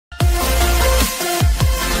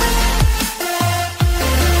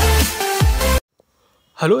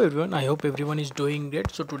Hello everyone, I hope everyone is doing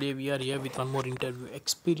great. So today we are here with one more interview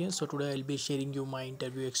experience. So today I'll be sharing you my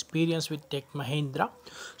interview experience with Tech Mahindra.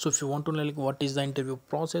 So if you want to know like what is the interview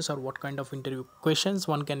process or what kind of interview questions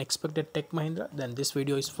one can expect at Tech Mahindra, then this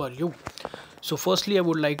video is for you. So firstly I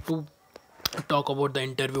would like to talk about the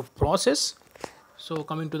interview process. So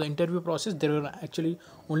coming to the interview process, there were actually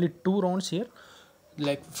only two rounds here.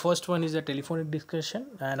 Like first one is a telephonic discussion,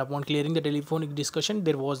 and upon clearing the telephonic discussion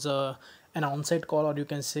there was an on-site call, or you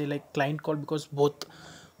can say like client call, because both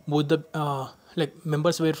the like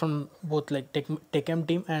members were from both like tech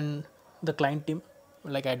team and the client team.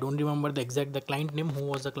 Like I don't remember the client name, who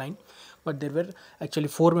was the client, but there were actually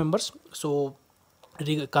four members. So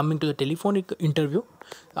coming to the telephonic interview,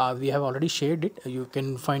 we have already shared it. You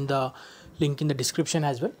can find the link in the description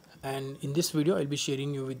as well, and in this video I'll be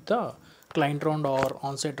sharing you with the client round or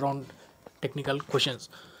on-site round technical questions.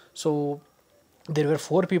 So there were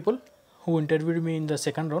four people who interviewed me in the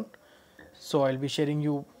second round. So I'll be sharing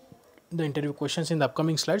you the interview questions in the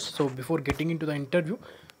upcoming slides. So before getting into the interview,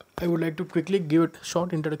 I would like to quickly give a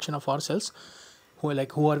short introduction of ourselves. Who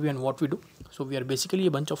are we and what we do. So we are basically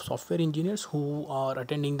a bunch of software engineers who are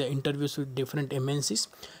attending the interviews with different MNCs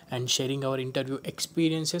and sharing our interview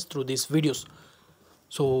experiences through these videos.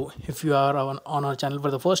 So if you are on our channel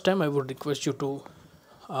for the first time, I would request you to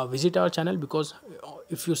visit our channel, because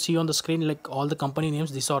if you see on the screen like all the company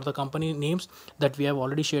names, these are the company names that we have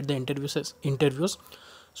already shared the interviews.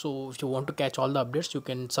 So if you want to catch all the updates, you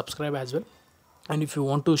can subscribe as well. And if you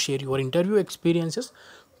want to share your interview experiences,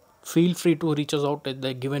 feel free to reach us out at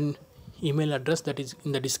the given email address that is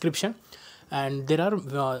in the description. And there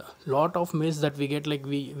are lot of mails that we get, like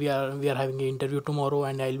we are having an interview tomorrow,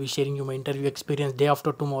 and I'll be sharing you my interview experience day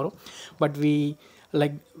after tomorrow. But we,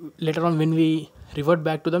 like, later on when we revert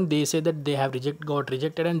back to them, they say that they have got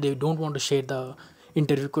rejected and they don't want to share the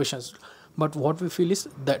interview questions. But what we feel is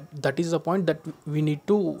that is the point that we need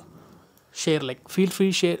to share. Like feel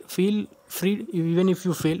free even if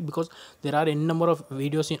you fail, because there are n number of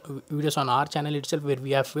videos on our channel itself where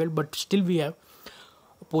we have failed, but still we have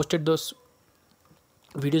posted those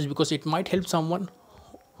videos because it might help someone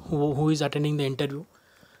who is attending the interview.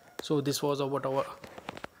 So this was about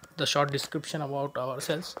the short description about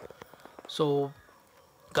ourselves. So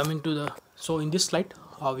coming to in this slide,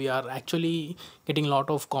 we are actually getting a lot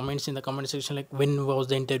of comments in the comment section, like when was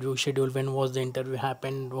the interview scheduled, when was the interview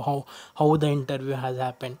happened, how the interview has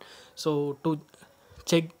happened. So to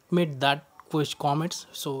checkmate that comments,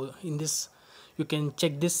 so in this you can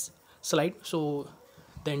check this slide. So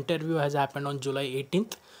the interview has happened on July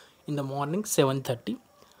 18th in the morning 7:30.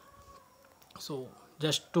 So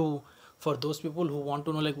just to, for those people who want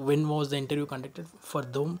to know like when was the interview conducted, for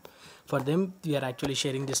them we are actually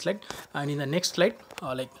sharing this slide. And in the next slide,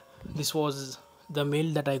 like this was the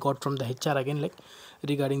mail that I got from the HR again, like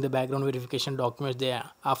regarding the background verification documents. They,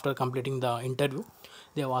 after completing the interview,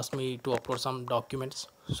 they have asked me to upload some documents.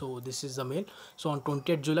 So this is the mail. So on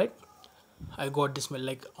 20th July I got this mail.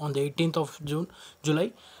 Like on the 18th of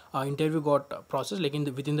July, interview got processed. Like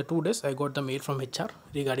within the 2 days, I got the mail from HR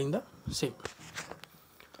regarding the same.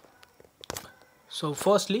 So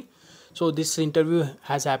firstly, so this interview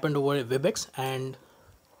has happened over WebEx, and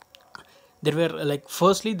there were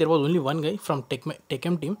firstly there was only one guy from Tech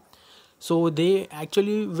team. So they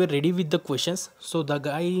actually were ready with the questions. So the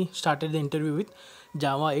guy started the interview with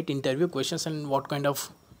Java 8 interview questions, and what kind of,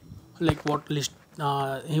 like, what list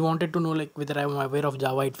he wanted to know, like whether I am aware of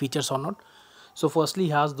Java 8 features or not. So firstly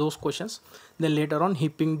he asked those questions. Then later on he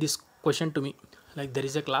pinged this question to me, like there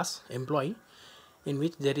is a class employee in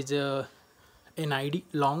which there is an ID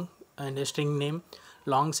long and a string name,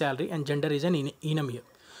 long salary, and gender is an enum here.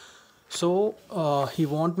 So he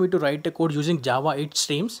want me to write a code using Java 8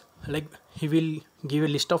 streams. Like he will give a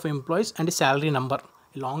list of employees and a salary number,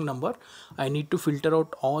 a long number. I need to filter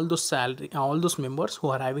out all those members who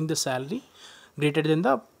are having the salary greater than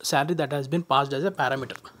the salary that has been passed as a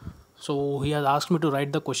parameter. So he has asked me to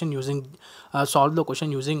write the question using solve the question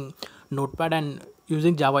using Notepad and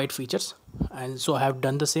using Java 8 features. And so I have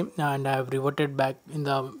done the same, and I have reverted back in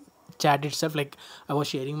the chat itself. Like I was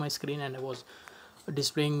sharing my screen and I was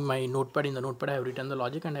displaying my Notepad. In the Notepad I have written the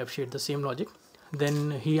logic and I have shared the same logic.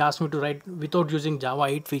 Then he asked me to write without using Java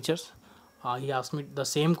 8 features. He asked me the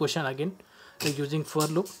same question again, like using for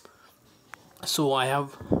loop. So I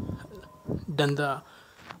have done the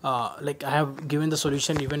I have given the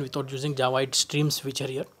solution even without using Java 8 streams feature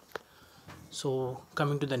here. So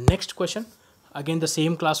coming to the next question, again the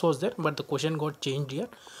same class was there, but the question got changed here.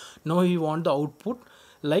 Now he want the output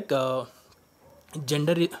like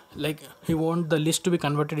gender, like he want the list to be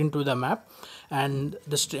converted into the map, and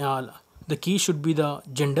the key should be the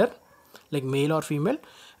gender, like male or female,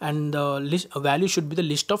 and the list value should be the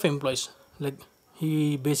list of employees. Like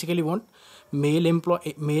he basically want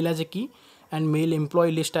male as a key and male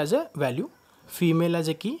employee list as a value, female as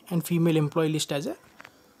a key and female employee list as a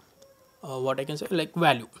what I can say like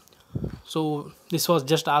value. So this was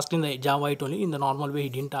just asked in the Java 8 only. In the normal way he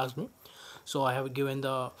didn't ask me, so I have given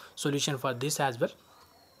the solution for this as well.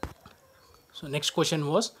 So next question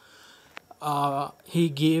was, he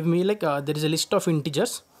gave me like there is a list of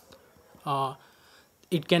integers, uh,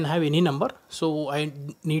 it can have any number, so I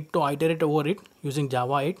need to iterate over it using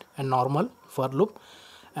Java 8 and normal for loop,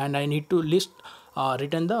 and I need to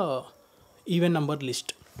return the even number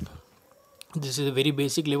list. This is a very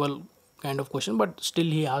basic level kind of question, but still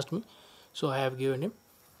he asked me, so I have given him.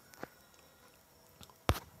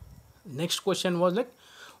 Next question was like,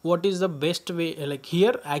 what is the best way, like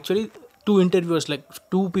here actually two interviewers, like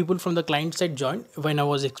two people from the client side joined when I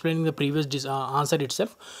was explaining the previous answer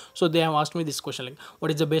itself. So they have asked me this question, like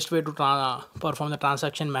what is the best way to perform the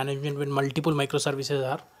transaction management when multiple microservices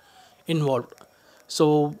are involved.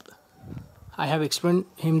 So I have explained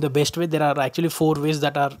him the best way. There are actually 4 ways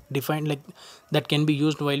that are defined, like that can be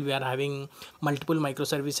used while we are having multiple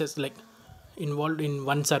microservices like involved in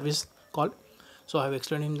one service call. So I have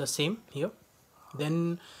explained him the same here.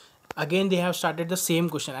 Then again they have started the same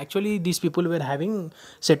question. Actually these people were having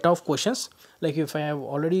set of questions, like if I have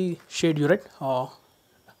already shared you, right,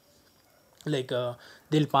 like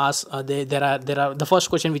they'll pass there are the first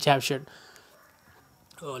question which I have shared,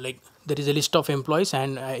 like there is a list of employees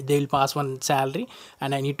and they'll pass one salary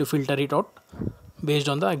and I need to filter it out based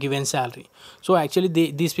on the given salary. So actually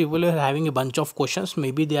these people are having a bunch of questions.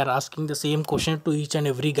 Maybe they are asking the same question to each and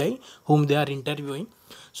every guy whom they are interviewing.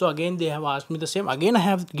 So again they have asked me the same. Again I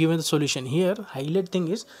have given the solution. Here highlight thing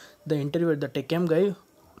is the interviewer, the TechM guy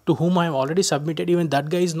to whom I have already submitted, even that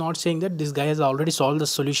guy is not saying that this guy has already solved the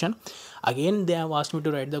solution. Again they have asked me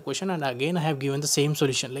to write the question, and again I have given the same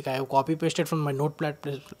solution. Like I have copy pasted from my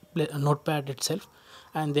notepad itself,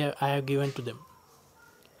 and I have given to them.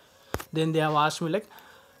 Then they have asked me like,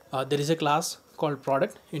 there is a class called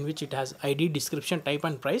product in which it has ID, description, type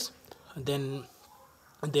and price. Then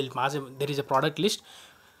they'll pass there is a product list,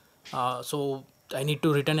 so I need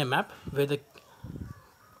to return a map where the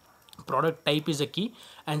product type is a key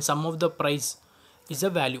and sum of the price is a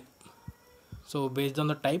value. So based on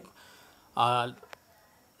the type,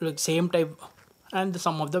 like same type and the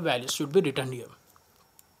sum of the values should be returned here.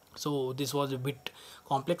 So this was a bit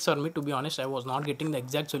complex for me, to be honest. I was not getting the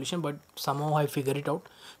exact solution, but somehow I figured it out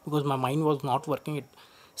because my mind was not working at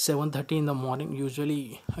 7:30 in the morning.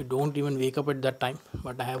 Usually I don't even wake up at that time,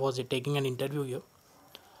 but I was taking an interview here.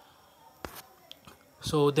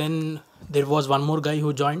 So then there was one more guy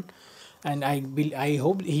who joined, and I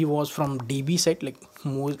hope he was from DB side. Like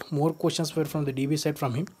more questions were from the DB side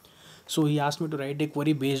from him. So he asked me to write a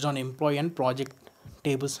query based on employee and project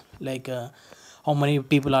tables, like how many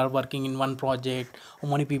people are working in one project, how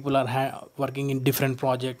many people are working in different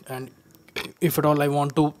project, and if at all I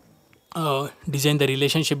want to design the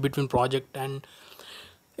relationship between project and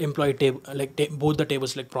employee table, like both the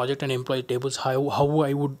tables, like project and employee tables, how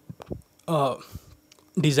I would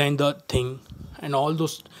design the thing, and all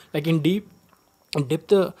those, like in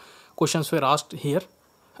depth questions were asked here.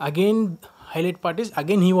 Again highlight part is,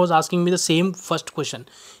 again he was asking me the same first question.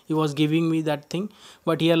 He was giving me that thing,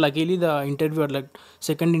 but here luckily the interviewer, like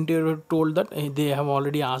second interviewer, told that they have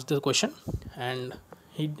already asked the question, and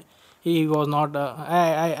he was not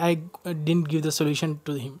I didn't give the solution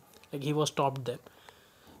to him, like he was stopped there.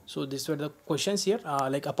 So these were the questions here.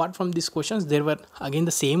 Like apart from these questions, there were again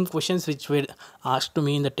the same questions which were asked to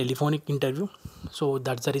me in the telephonic interview. So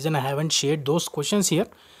that's the reason I haven't shared those questions here.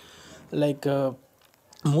 Like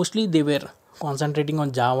mostly they were concentrating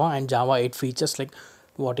on Java and Java 8 features, like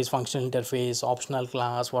what is functional interface, optional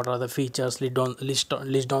class, what are the features, list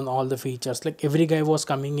down all the features. Like every guy was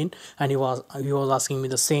coming in and he was asking me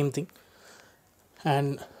the same thing.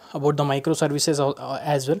 And about the microservices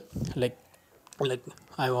as well, like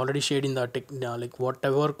I've already shared in the like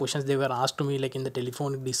whatever questions they were asked to me, like in the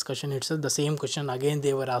telephonic discussion itself, the same question again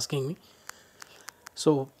they were asking me.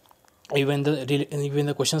 So even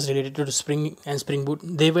the questions related to Spring and Spring Boot,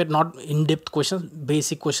 they were not in-depth questions,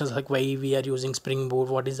 basic questions like why we are using Spring Boot,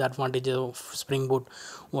 what is the advantages of Spring Boot,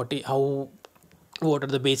 what are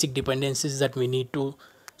the basic dependencies that we need to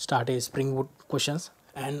start a Spring Boot questions.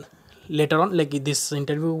 And later on, like this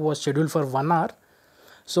interview was scheduled for 1 hour,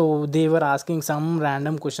 so they were asking some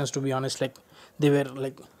random questions, to be honest. Like they were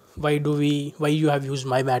like, why you have used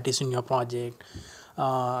my batteries in your project,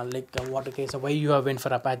 so why you have went for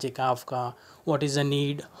Apache Kafka, what is the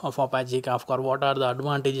need of Apache Kafka, what are the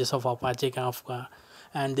advantages of Apache Kafka,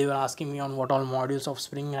 and they were asking me on what all modules of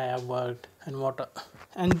Spring I have worked and what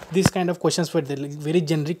and these kind of questions were there, like very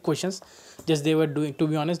generic questions. Just they were doing, to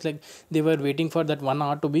be honest, like they were waiting for that 1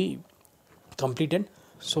 hour to be completed.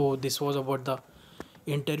 So this was about the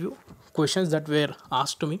interview questions that were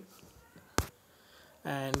asked to me.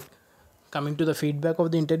 And coming to the feedback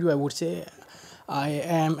of the interview, I would say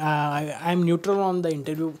I'm neutral on the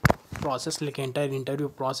interview process, like entire interview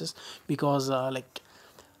process, because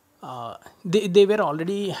they were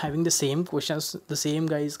already having the same questions, the same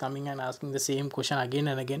guys coming and asking the same question again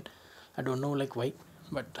and again. I don't know like why,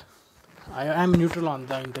 but I am neutral on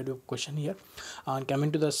the interview question here. And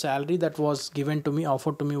coming to the salary that was given to me,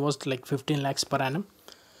 offered to me, was like 15 lakhs per annum.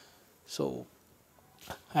 So,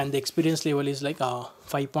 and the experience level is like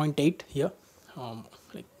 5.8 here.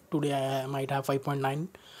 Like today I might have 5.9,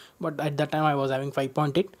 but at that time I was having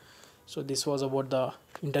 5.8. So this was about the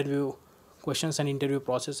interview questions and interview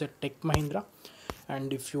process at Tech Mahindra.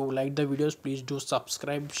 And if you like the videos, please do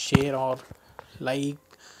subscribe, share, or like,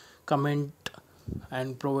 comment,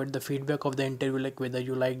 and provide the feedback of the interview, like whether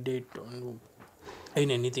you liked it or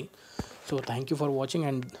in anything. So thank you for watching,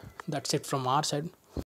 and that's it from our side.